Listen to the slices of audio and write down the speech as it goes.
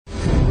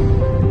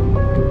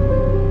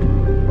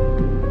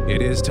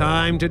is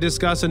time to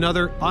discuss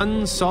another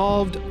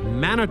unsolved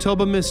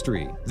Manitoba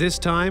mystery, this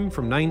time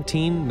from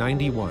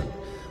 1991.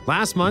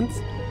 Last month,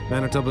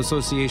 Manitoba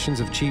Associations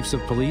of Chiefs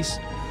of Police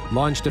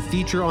launched a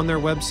feature on their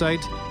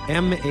website,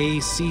 macp.mb.ca,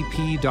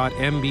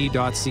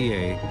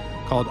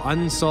 called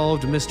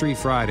Unsolved Mystery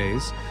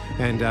Fridays.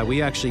 And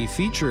we actually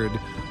featured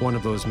one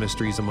of those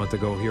mysteries a month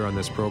ago here on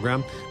this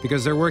program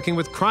because they're working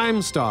with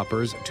Crime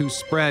Stoppers to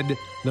spread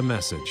the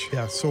message.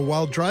 Yeah, so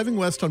while driving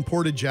west on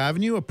Portage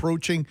Avenue,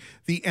 approaching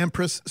the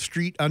Empress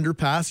Street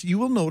underpass, you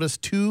will notice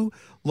two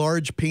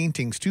large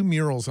paintings, two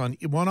murals,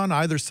 one on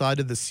either side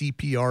of the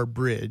CPR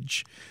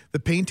bridge. The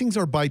paintings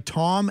are by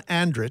Tom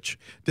Andrich.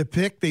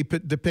 They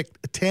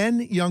depict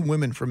 10 young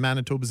women from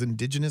Manitoba's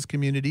Indigenous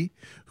community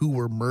who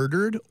were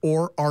murdered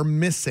or are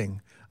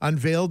missing.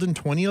 Unveiled in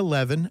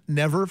 2011,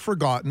 Never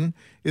Forgotten,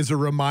 is a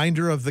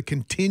reminder of the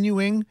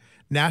continuing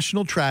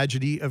national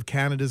tragedy of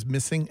Canada's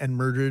missing and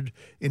murdered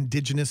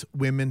Indigenous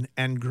women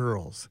and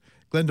girls.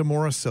 Glenda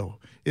Morrisseau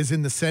is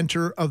in the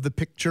center of the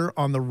picture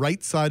on the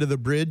right side of the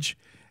bridge,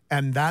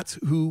 and that's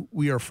who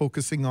we are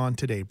focusing on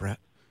today, Brett.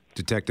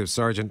 Detective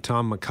Sergeant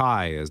Tom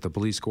Mackay is the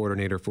police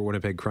coordinator for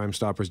Winnipeg Crime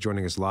Stoppers,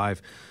 joining us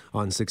live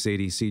on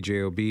 680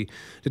 CJOB.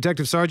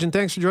 Detective Sergeant,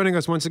 thanks for joining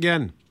us once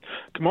again.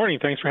 Good morning.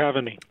 Thanks for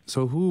having me.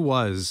 So who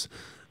was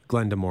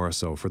Glenda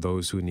Morrisseau, for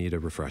those who need a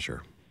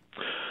refresher?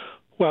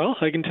 Well,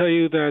 I can tell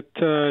you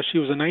that she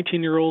was a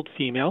 19-year-old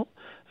female.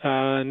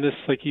 And this,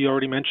 like you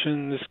already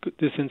mentioned,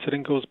 this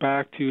incident goes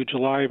back to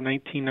July of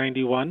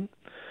 1991.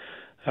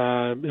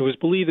 It was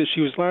believed that she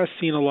was last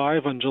seen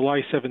alive on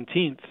July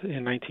 17th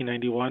in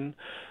 1991,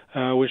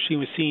 when she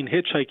was seen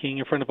hitchhiking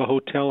in front of a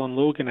hotel on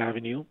Logan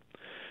Avenue.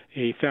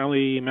 A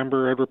family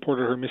member had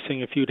reported her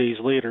missing a few days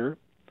later.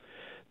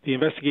 The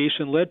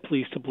investigation led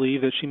police to believe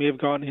that she may have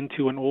gotten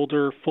into an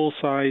older,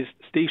 full-sized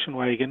station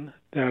wagon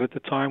that at the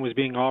time was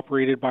being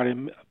operated by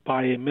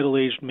a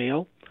middle-aged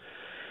male.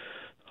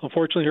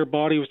 Unfortunately, her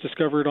body was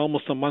discovered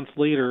almost a month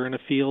later in a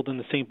field in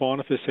the St.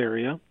 Boniface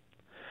area.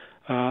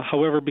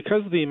 However,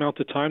 because of the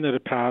amount of time that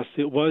had passed,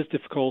 it was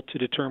difficult to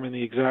determine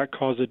the exact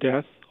cause of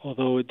death,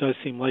 although it does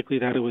seem likely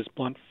that it was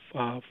blunt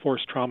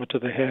force trauma to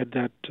the head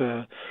that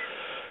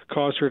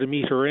caused her to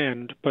meet her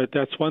end. But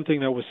that's one thing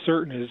that was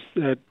certain, is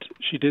that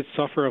she did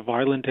suffer a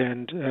violent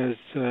end, as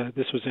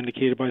this was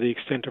indicated by the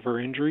extent of her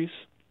injuries.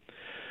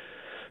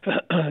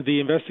 The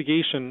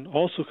investigation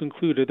also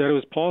concluded that it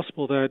was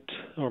possible that,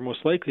 or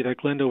most likely, that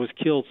Glenda was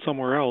killed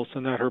somewhere else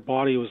and that her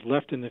body was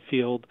left in the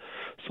field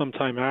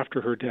sometime after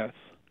her death.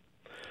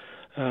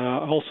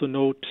 Also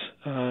note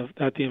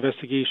that the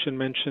investigation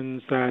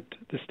mentions that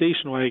the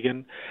station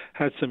wagon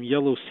had some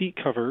yellow seat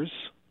covers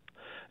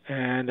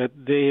and that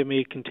they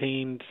may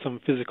contain some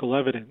physical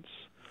evidence.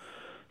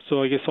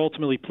 So I guess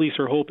ultimately police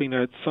are hoping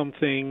that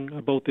something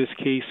about this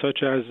case,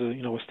 such as a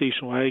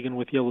station wagon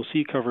with yellow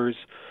seat covers,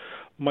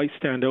 might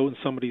stand out in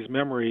somebody's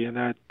memory, and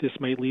that this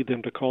might lead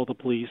them to call the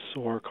police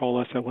or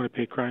call us at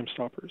Winnipeg Crime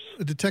Stoppers.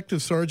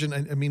 Detective Sergeant,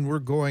 I mean, we're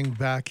going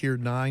back here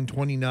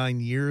 29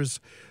 years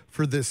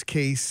for this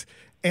case.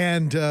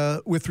 And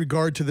with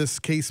regard to this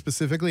case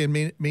specifically,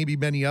 and maybe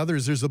many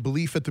others, there's a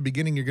belief at the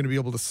beginning you're going to be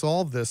able to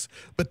solve this.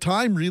 But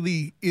time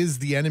really is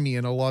the enemy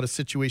in a lot of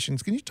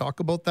situations. Can you talk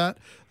about that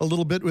a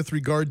little bit with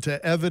regard to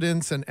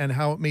evidence and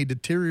how it may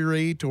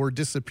deteriorate or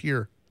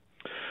disappear?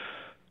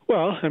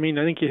 Well, I mean,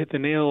 I think you hit the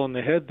nail on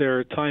the head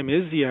there. Time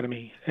is the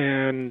enemy.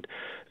 And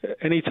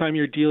anytime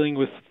you're dealing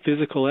with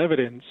physical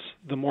evidence,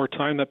 the more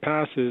time that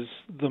passes,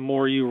 the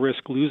more you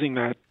risk losing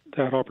that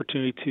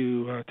opportunity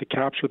to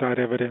capture that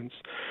evidence.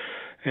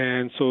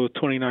 And so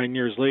 29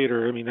 years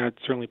later, I mean, that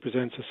certainly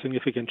presents a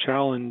significant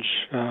challenge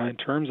in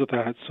terms of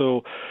that.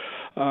 So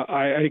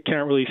I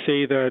can't really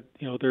say that,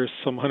 there's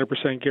some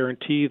 100%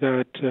 guarantee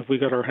that if we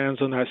got our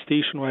hands on that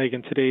station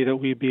wagon today that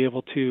we'd be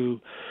able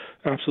to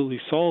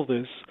absolutely solve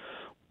this.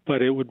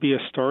 But it would be a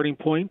starting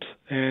point,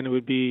 and it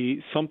would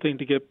be something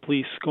to get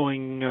police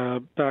going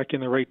back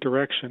in the right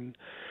direction.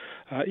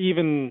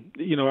 Even,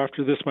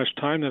 after this much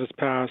time that has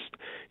passed,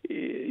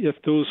 if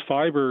those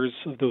fibers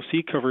of those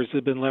seat covers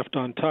had been left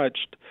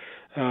untouched,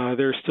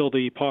 there's still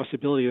the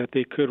possibility that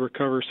they could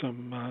recover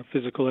some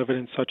physical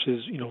evidence, such as,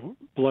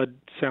 blood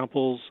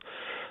samples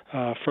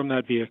from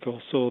that vehicle.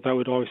 So that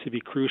would obviously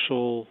be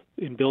crucial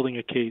in building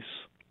a case.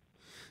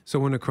 So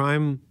when a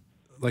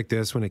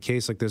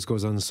case like this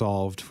goes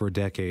unsolved for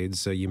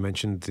decades, you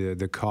mentioned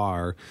the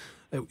car,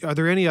 are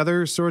there any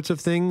other sorts of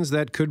things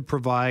that could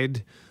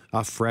provide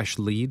a fresh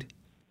lead?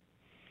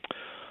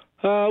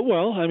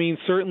 Well, I mean,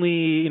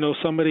 certainly,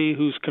 somebody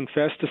who's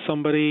confessed to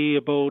somebody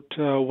about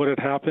what had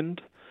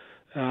happened,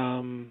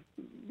 and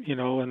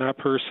that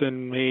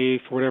person may,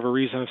 for whatever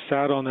reason, have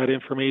sat on that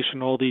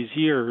information all these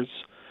years,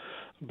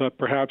 but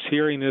perhaps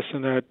hearing this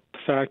and that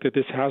fact that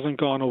this hasn't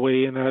gone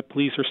away and that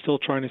police are still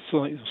trying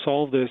to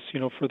solve this,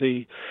 for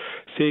the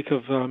sake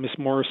of Miss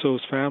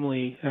Morrisseau's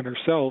family and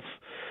herself,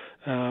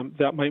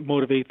 that might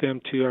motivate them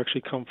to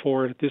actually come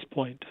forward at this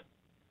point.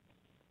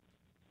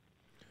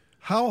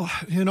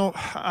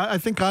 I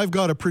think I've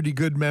got a pretty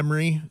good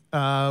memory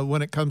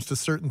when it comes to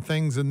certain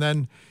things. And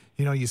then,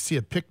 you see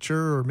a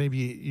picture, or maybe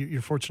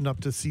you're fortunate enough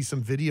to see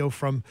some video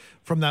from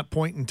that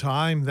point in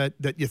time that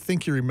you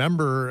think you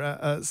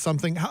remember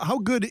something. How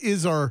good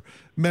is our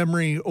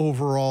memory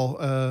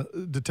overall,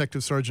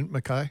 Detective Sergeant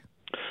Mackay?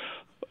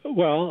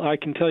 Well, I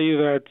can tell you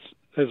that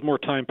as more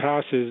time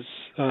passes,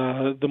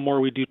 the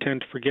more we do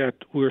tend to forget.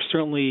 We're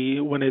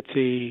certainly, when it's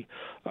a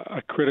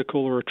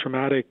critical or a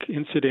traumatic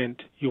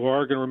incident, you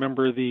are going to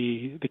remember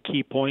the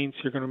key points.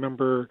 You're going to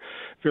remember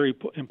very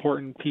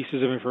important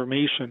pieces of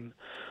information.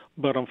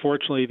 But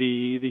unfortunately,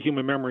 the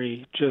human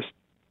memory just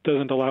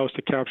doesn't allow us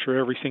to capture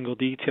every single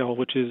detail,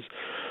 which is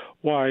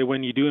why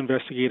when you do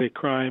investigate a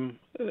crime,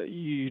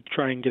 you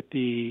try and get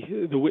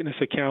the witness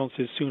accounts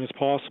as soon as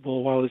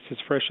possible while it's as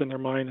fresh in their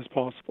mind as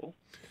possible.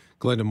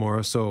 Glenda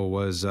Morrisseau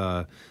was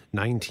a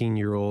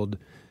 19-year-old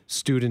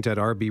student at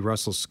R.B.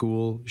 Russell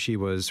School. She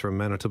was from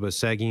Manitoba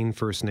Saugeen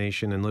First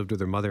Nation and lived with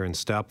her mother and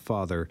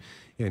stepfather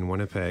in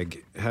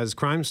Winnipeg. Has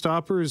Crime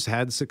Stoppers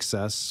had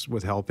success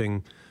with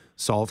helping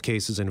solve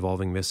cases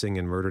involving missing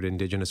and murdered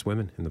Indigenous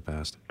women in the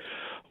past?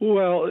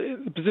 Well,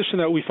 the position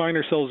that we find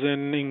ourselves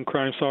in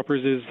Crime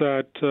Stoppers is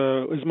that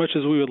as much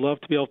as we would love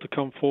to be able to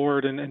come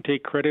forward and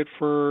take credit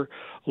for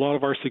a lot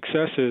of our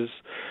successes,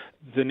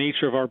 the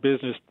nature of our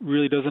business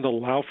really doesn't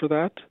allow for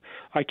that.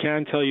 I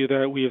can tell you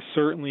that we have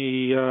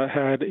certainly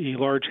had a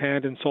large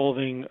hand in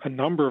solving a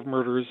number of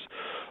murders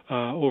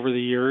over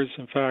the years.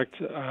 In fact,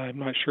 I'm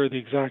not sure the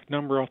exact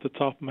number off the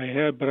top of my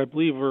head, but I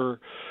believe we're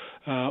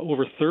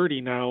over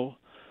 30 now.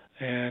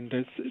 And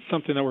it's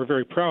something that we're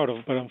very proud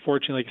of. But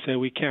unfortunately, like I say,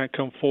 we can't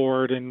come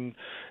forward and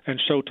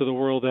show to the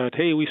world that,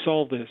 hey, we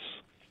solved this.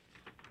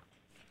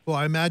 Well,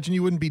 I imagine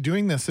you wouldn't be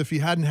doing this if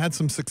you hadn't had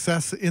some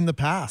success in the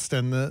past.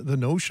 And the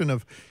notion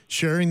of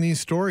sharing these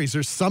stories,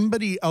 there's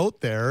somebody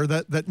out there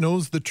that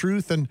knows the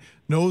truth and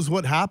knows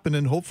what happened.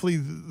 And hopefully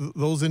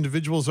those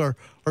individuals are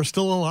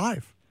still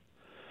alive.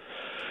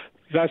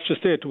 That's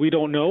just it. We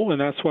don't know, and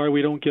that's why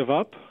we don't give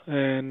up,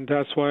 and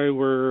that's why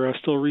we're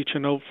still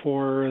reaching out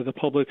for the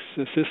public's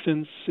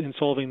assistance in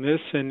solving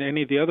this and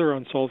any of the other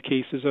unsolved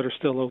cases that are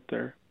still out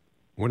there.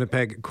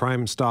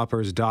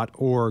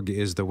 WinnipegCrimeStoppers.org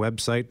is the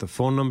website. The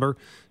phone number,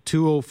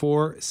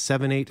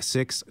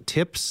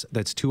 204-786-TIPS.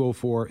 That's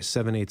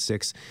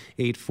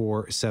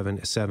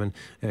 204-786-8477.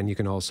 And you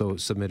can also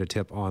submit a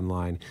tip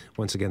online.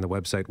 Once again, the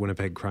website,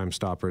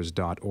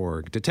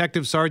 WinnipegCrimeStoppers.org.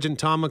 Detective Sergeant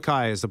Tom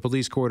Mackay is the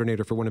police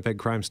coordinator for Winnipeg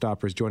Crime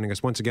Stoppers, joining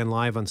us once again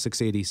live on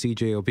 680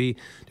 CJOB.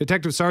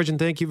 Detective Sergeant,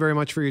 thank you very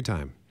much for your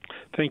time.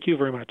 Thank you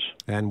very much.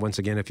 And once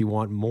again, if you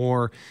want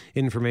more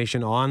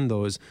information on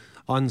those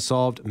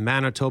unsolved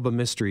Manitoba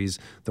mysteries,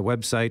 the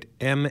website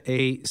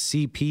macp.mb.ca,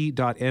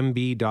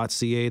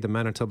 the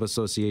Manitoba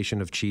Association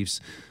of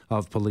Chiefs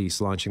of Police,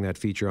 launching that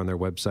feature on their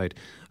website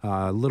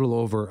a little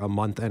over a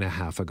month and a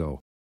half ago.